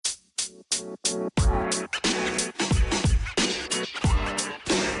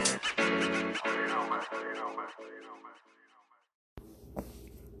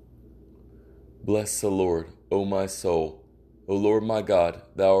Bless the Lord, O my soul. O Lord my God,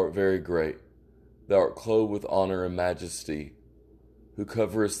 thou art very great. Thou art clothed with honor and majesty, who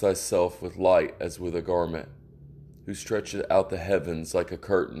coverest thyself with light as with a garment, who stretcheth out the heavens like a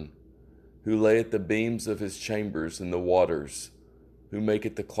curtain, who layeth the beams of his chambers in the waters, who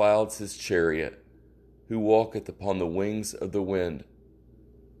maketh the clouds his chariot, who walketh upon the wings of the wind,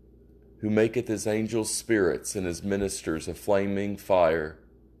 who maketh his angels spirits and his ministers a flaming fire,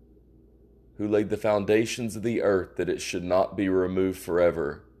 who laid the foundations of the earth that it should not be removed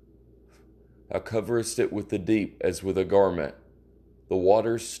forever. Thou coverest it with the deep as with a garment. The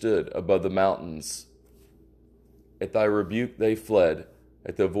waters stood above the mountains. At thy rebuke they fled.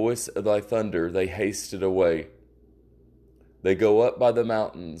 At the voice of thy thunder they hasted away. They go up by the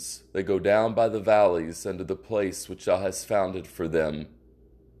mountains. They go down by the valleys unto the place which thou hast founded for them.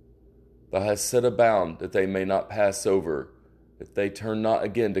 Thou hast set a bound that they may not pass over, that they turn not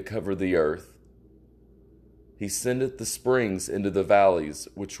again to cover the earth. He sendeth the springs into the valleys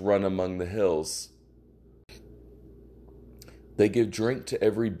which run among the hills. They give drink to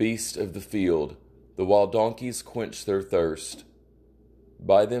every beast of the field. The wild donkeys quench their thirst.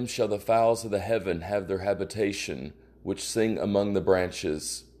 By them shall the fowls of the heaven have their habitation, which sing among the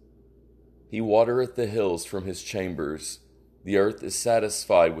branches. He watereth the hills from his chambers. The earth is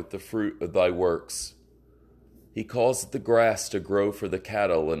satisfied with the fruit of thy works. He causeth the grass to grow for the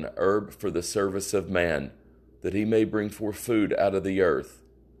cattle, and herb for the service of man, that he may bring forth food out of the earth,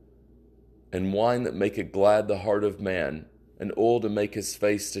 and wine that maketh glad the heart of man, and oil to make his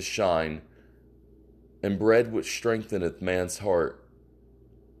face to shine, and bread which strengtheneth man's heart.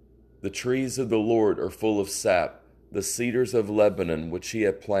 The trees of the Lord are full of sap, the cedars of Lebanon which he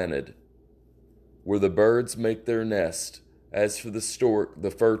hath planted, where the birds make their nest. As for the stork,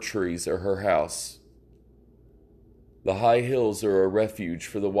 the fir trees are her house. The high hills are a refuge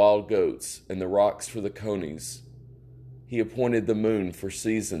for the wild goats, and the rocks for the conies. He appointed the moon for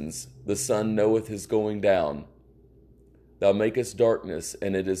seasons. The sun knoweth his going down. Thou makest darkness,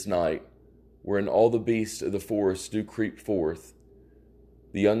 and it is night, wherein all the beasts of the forest do creep forth.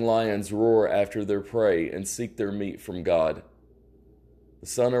 The young lions roar after their prey, and seek their meat from God. The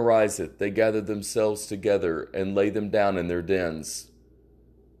sun ariseth, they gather themselves together, and lay them down in their dens.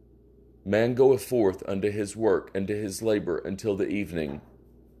 Man goeth forth unto his work and to his labor until the evening.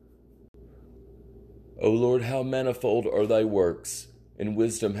 O Lord, how manifold are thy works! In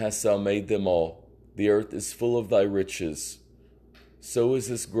wisdom hast thou made them all. The earth is full of thy riches. So is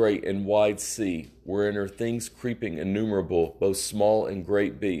this great and wide sea, wherein are things creeping innumerable, both small and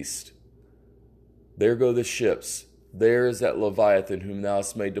great beast. There go the ships. There is that Leviathan whom thou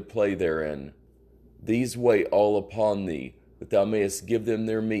hast made to play therein. These wait all upon thee, that thou mayest give them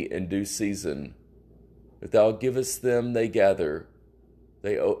their meat in due season. That thou givest them, they gather.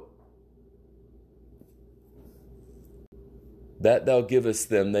 That thou givest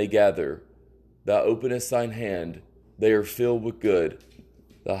them, they gather. Thou openest thine hand, they are filled with good.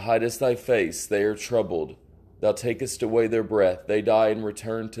 Thou hidest thy face, they are troubled. Thou takest away their breath, they die and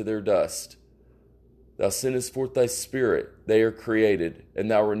return to their dust. Thou sendest forth thy spirit, they are created, and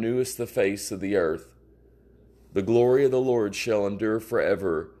thou renewest the face of the earth. The glory of the Lord shall endure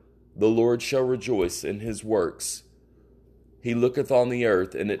forever. The Lord shall rejoice in his works. He looketh on the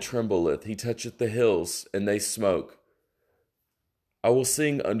earth, and it trembleth. He toucheth the hills, and they smoke. I will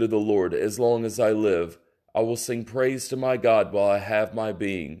sing unto the Lord as long as I live. I will sing praise to my God while I have my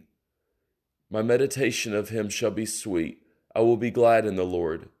being. My meditation of him shall be sweet. I will be glad in the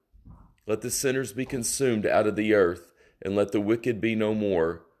Lord. Let the sinners be consumed out of the earth, and let the wicked be no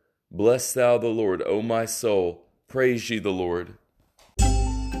more. Bless thou the Lord, O my soul. Praise ye the Lord.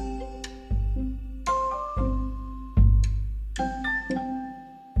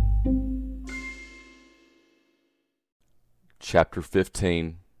 Chapter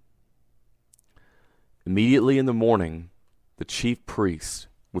 15. Immediately in the morning, the chief priests,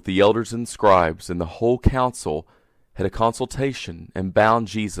 with the elders and scribes, and the whole council, had a consultation, and bound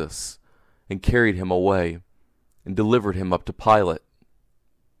Jesus, and carried him away, and delivered him up to Pilate.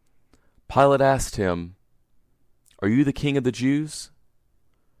 Pilate asked him, Are you the king of the Jews?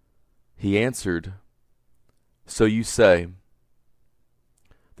 He answered, So you say.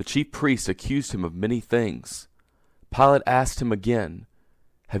 The chief priests accused him of many things. Pilate asked him again,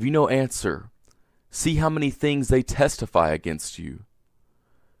 Have you no answer? See how many things they testify against you.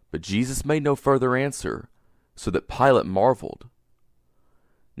 But Jesus made no further answer, so that Pilate marveled.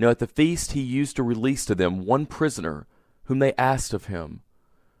 Now at the feast he used to release to them one prisoner, whom they asked of him.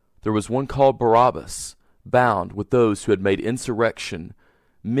 there was one called Barabbas, bound with those who had made insurrection,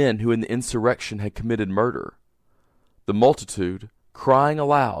 men who in the insurrection had committed murder. The multitude, crying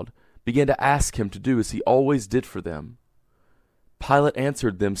aloud, began to ask him to do as he always did for them. Pilate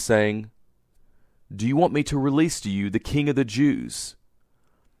answered them, saying, "Do you want me to release to you the King of the Jews?"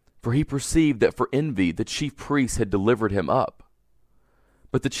 For he perceived that for envy the chief priests had delivered him up.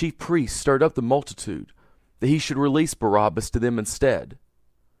 But the chief priests stirred up the multitude, that he should release Barabbas to them instead.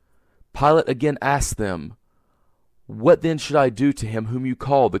 Pilate again asked them, "What then should I do to him whom you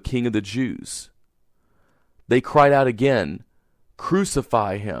call the King of the Jews?" They cried out again,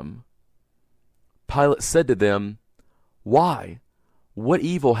 "Crucify him." Pilate said to them, "Why? What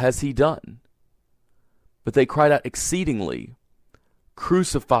evil has he done?" But they cried out exceedingly,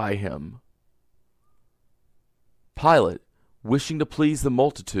 "Crucify him." Pilate, wishing to please the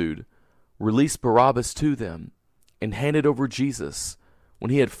multitude, released Barabbas to them, and handed over Jesus,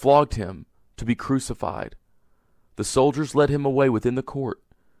 when he had flogged him, to be crucified. The soldiers led him away within the court,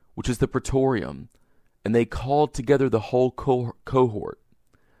 which is the praetorium, and they called together the whole cohort.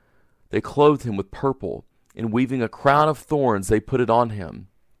 They clothed him with purple, and weaving a crown of thorns they put it on him,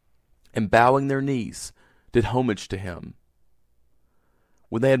 and bowing their knees, did homage to him.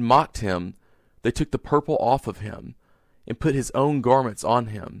 When they had mocked him, they took the purple off of him, and put his own garments on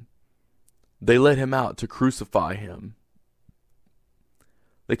him. They led him out to crucify him.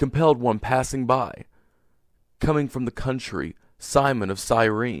 They compelled one passing by, coming from the country, Simon of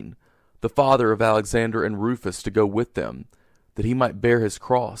Cyrene, the father of Alexander and Rufus, to go with them, that he might bear his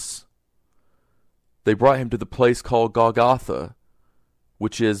cross. They brought him to the place called Golgotha,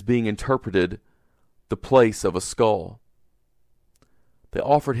 which is, being interpreted, the place of a skull. They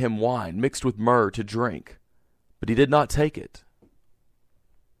offered him wine mixed with myrrh to drink, but he did not take it.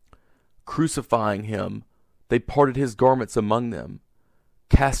 Crucifying him, they parted his garments among them,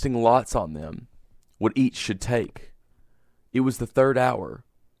 casting lots on them, what each should take. It was the 3rd hour,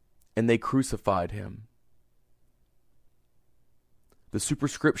 and they crucified him. The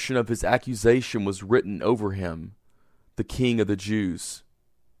superscription of his accusation was written over him, "The King of the Jews."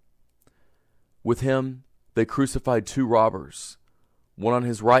 With him they crucified 2 robbers, one on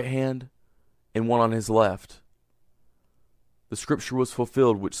his right hand and one on his left. The scripture was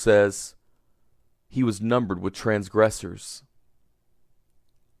fulfilled which says, "He was numbered with transgressors."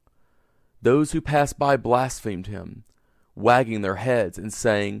 Those who passed by blasphemed him, wagging their heads and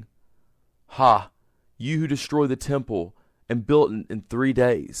saying, "Ha, you who destroy the temple and built it in 3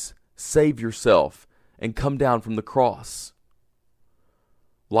 days, save yourself and come down from the cross."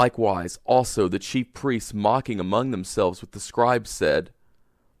 Likewise also the chief priests, mocking among themselves with the scribes, said,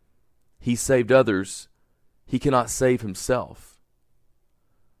 "He saved others, he cannot save himself.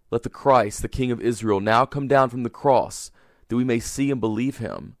 Let the Christ, the King of Israel, now come down from the cross, that we may see and believe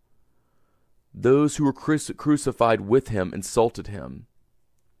him." Those who were crucified with him insulted him.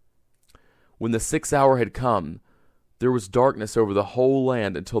 When the 6th hour had come, there was darkness over the whole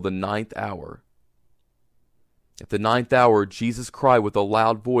land until the 9th hour. At the 9th hour Jesus cried with a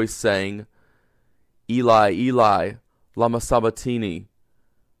loud voice, saying, "Eli, Eli, lama sabachthani,"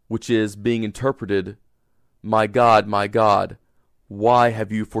 which is, being interpreted, my God, why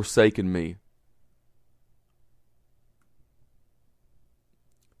have you forsaken me?"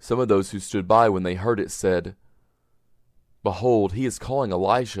 Some of those who stood by when they heard it said, "Behold, he is calling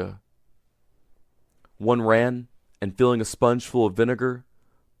Elijah." One ran, and filling a sponge full of vinegar,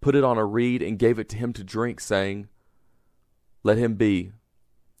 put it on a reed and gave it to him to drink, saying, "Let him be.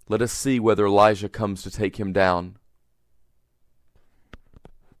 Let us see whether Elijah comes to take him down."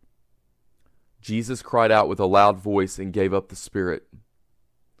 Jesus cried out with a loud voice and gave up the spirit.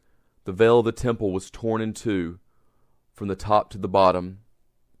 The veil of the temple was torn in two, from the top to the bottom.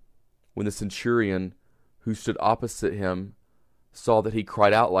 When the centurion, who stood opposite him, saw that he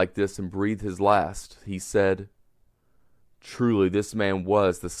cried out like this and breathed his last, he said, "Truly this man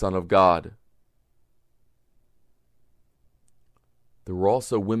was the Son of God." There were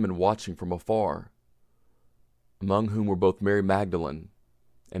also women watching from afar, among whom were both Mary Magdalene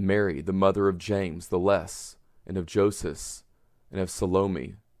and Mary, the mother of James the Less, and of Joseph, and of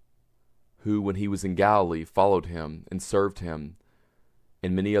Salome, who, when he was in Galilee, followed him and served him,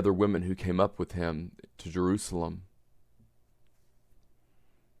 and many other women who came up with him to Jerusalem.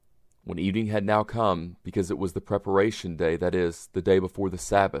 When evening had now come, because it was the preparation day, that is, the day before the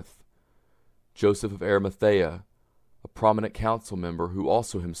Sabbath, Joseph of Arimathea, a prominent council member who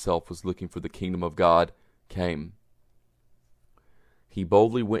also himself was looking for the kingdom of God, came. He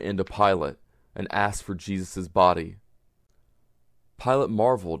boldly went into Pilate and asked for Jesus' body. Pilate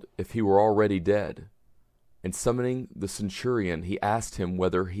marveled if he were already dead, And summoning the centurion, he asked him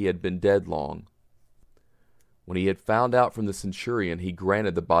whether he had been dead long. When he had found out from the centurion, he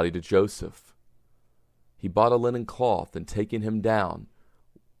granted the body to Joseph. He bought a linen cloth, and taking him down,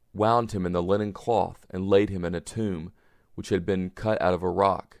 wound him in the linen cloth, and laid him in a tomb which had been cut out of a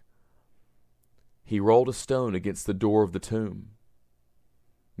rock. He rolled a stone against the door of the tomb.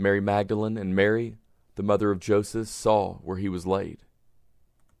 Mary Magdalene and Mary, the mother of Joseph, saw where he was laid.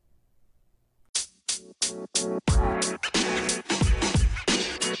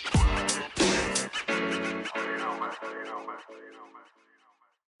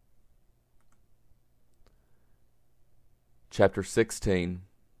 Chapter 16.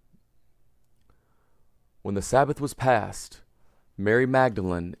 When the Sabbath was past, Mary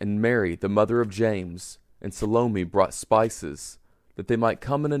Magdalene and Mary, the mother of James, and Salome brought spices, that they might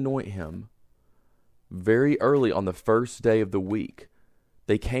come and anoint him. Very early on the first day of the week,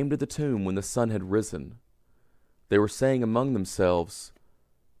 they came to the tomb when the sun had risen. They were saying among themselves,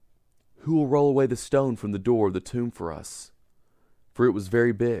 "Who will roll away the stone from the door of the tomb for us?" For it was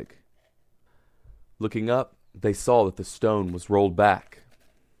very big. Looking up, they saw that the stone was rolled back.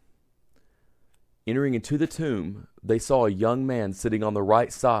 Entering into the tomb, they saw a young man sitting on the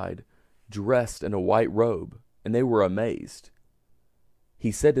right side, dressed in a white robe, and they were amazed.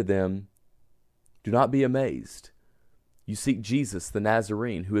 He said to them, "Do not be amazed. You seek Jesus the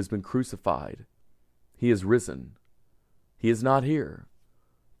Nazarene, who has been crucified. He is risen. He is not here.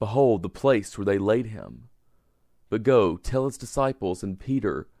 Behold the place where they laid him. But go, tell his disciples and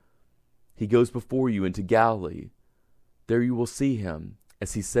Peter, he goes before you into Galilee. There you will see him,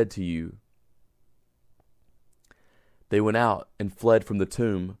 as he said to you." They went out and fled from the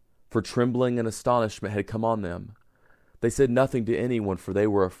tomb, for trembling and astonishment had come on them. They said nothing to anyone, for they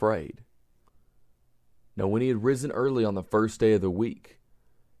were afraid. Now when he had risen early on the first day of the week,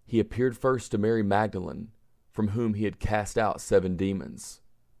 he appeared first to Mary Magdalene, from whom he had cast out 7 demons.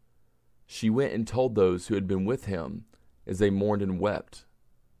 She went and told those who had been with him, as they mourned and wept.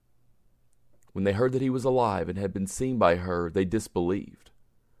 When they heard that he was alive and had been seen by her, they disbelieved.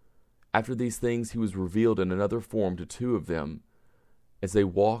 After these things he was revealed in another form to 2 of them, as they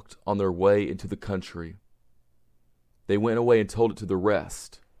walked on their way into the country. They went away and told it to the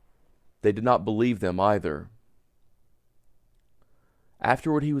rest. They did not believe them either.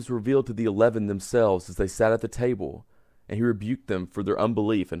 Afterward he was revealed to the 11 themselves as they sat at the table, and he rebuked them for their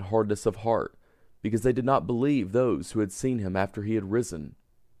unbelief and hardness of heart, because they did not believe those who had seen him after he had risen.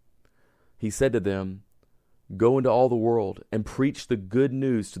 He said to them, "Go into all the world and preach the good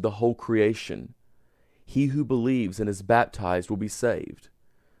news to the whole creation. He who believes and is baptized will be saved,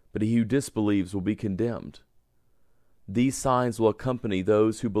 but he who disbelieves will be condemned. These signs will accompany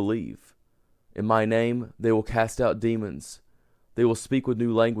those who believe. In my name they will cast out demons. They will speak with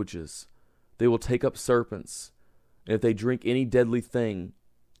new languages. They will take up serpents. And if they drink any deadly thing,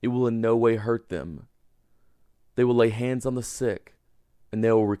 it will in no way hurt them. They will lay hands on the sick, and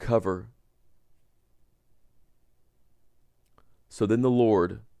they will recover." So then the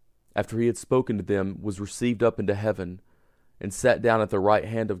Lord, after he had spoken to them, was received up into heaven, and sat down at the right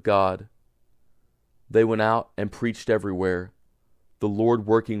hand of God. They went out and preached everywhere, the Lord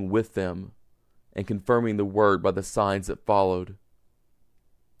working with them, and confirming the word by the signs that followed.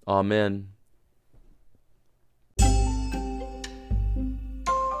 Amen.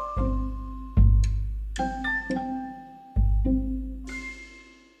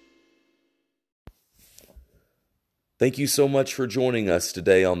 Thank you so much for joining us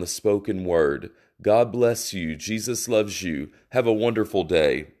today on the Spoken Word. God bless you. Jesus loves you. Have a wonderful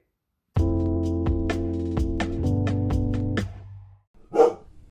day.